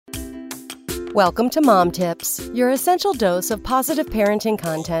Welcome to Mom Tips, your essential dose of positive parenting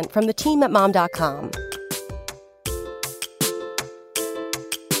content from the team at mom.com.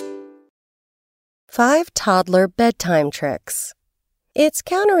 5 toddler bedtime tricks. It's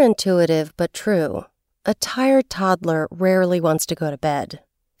counterintuitive but true. A tired toddler rarely wants to go to bed.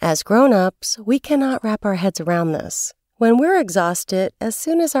 As grown-ups, we cannot wrap our heads around this. When we're exhausted, as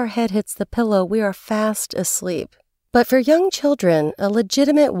soon as our head hits the pillow, we are fast asleep. But for young children, a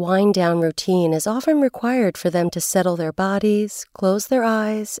legitimate wind-down routine is often required for them to settle their bodies, close their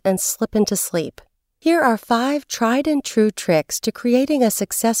eyes, and slip into sleep. Here are 5 tried-and-true tricks to creating a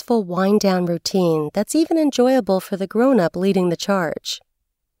successful wind-down routine that's even enjoyable for the grown-up leading the charge.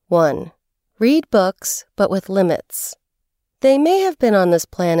 1. Read books, but with limits. They may have been on this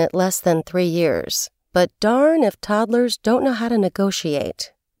planet less than 3 years, but darn if toddlers don't know how to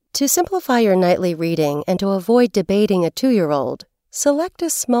negotiate. To simplify your nightly reading and to avoid debating a 2-year-old, select a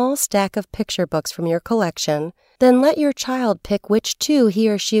small stack of picture books from your collection, then let your child pick which 2 he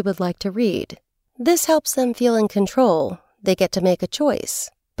or she would like to read. This helps them feel in control. They get to make a choice.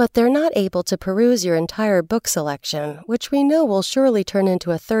 But they're not able to peruse your entire book selection, which we know will surely turn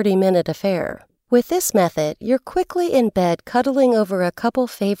into a 30-minute affair. With this method, you're quickly in bed cuddling over a couple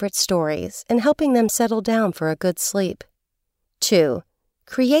favorite stories and helping them settle down for a good sleep. 2.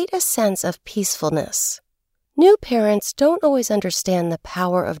 Create a sense of peacefulness. New parents don't always understand the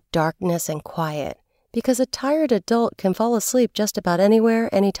power of darkness and quiet because a tired adult can fall asleep just about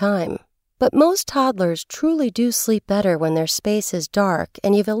anywhere, anytime. But most toddlers truly do sleep better when their space is dark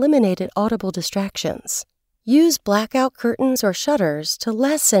and you've eliminated audible distractions. Use blackout curtains or shutters to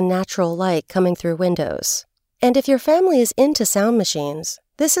lessen natural light coming through windows. And if your family is into sound machines,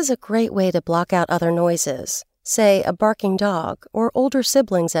 this is a great way to block out other noises. Say, a barking dog, or older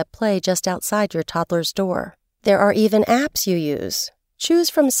siblings at play just outside your toddler's door. There are even apps you use. Choose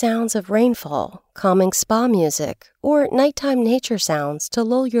from sounds of rainfall, calming spa music, or nighttime nature sounds to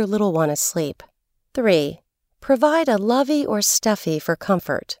lull your little one asleep. 3. Provide a lovey or stuffy for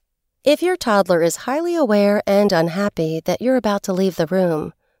comfort. If your toddler is highly aware and unhappy that you're about to leave the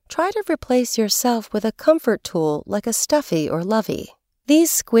room, try to replace yourself with a comfort tool like a stuffy or lovey.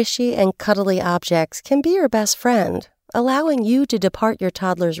 These squishy and cuddly objects can be your best friend, allowing you to depart your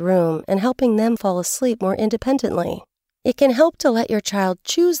toddler's room and helping them fall asleep more independently. It can help to let your child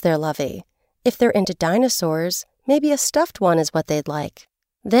choose their lovey. If they're into dinosaurs, maybe a stuffed one is what they'd like.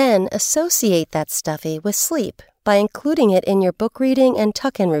 Then associate that stuffy with sleep by including it in your book reading and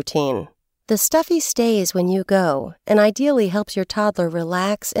tuck-in routine. The stuffy stays when you go and ideally helps your toddler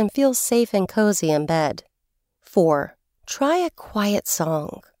relax and feel safe and cozy in bed. 4. Try a quiet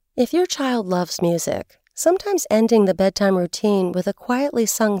song. If your child loves music, sometimes ending the bedtime routine with a quietly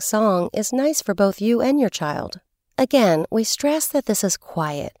sung song is nice for both you and your child. Again, we stress that this is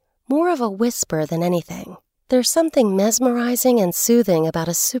quiet, more of a whisper than anything. There's something mesmerizing and soothing about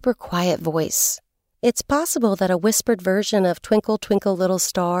a super quiet voice. It's possible that a whispered version of Twinkle Twinkle Little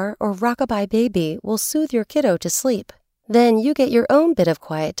Star or Rockabye Baby will soothe your kiddo to sleep. Then you get your own bit of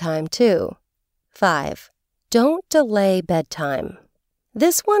quiet time too. 5. Don't delay bedtime.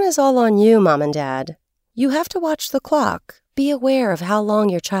 This one is all on you, Mom and Dad. You have to watch the clock, be aware of how long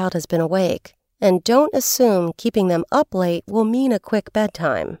your child has been awake, and don't assume keeping them up late will mean a quick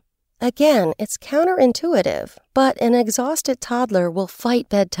bedtime. Again, it's counterintuitive, but an exhausted toddler will fight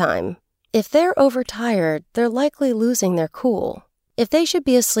bedtime. If they're overtired, they're likely losing their cool. If they should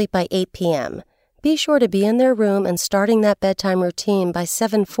be asleep by 8 p.m., be sure to be in their room and starting that bedtime routine by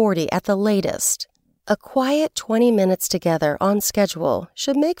 7:40 at the latest. A quiet 20 minutes together on schedule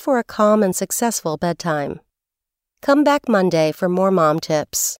should make for a calm and successful bedtime. Come back Monday for more mom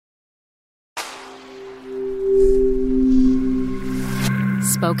tips.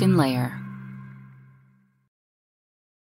 Spoken Layer.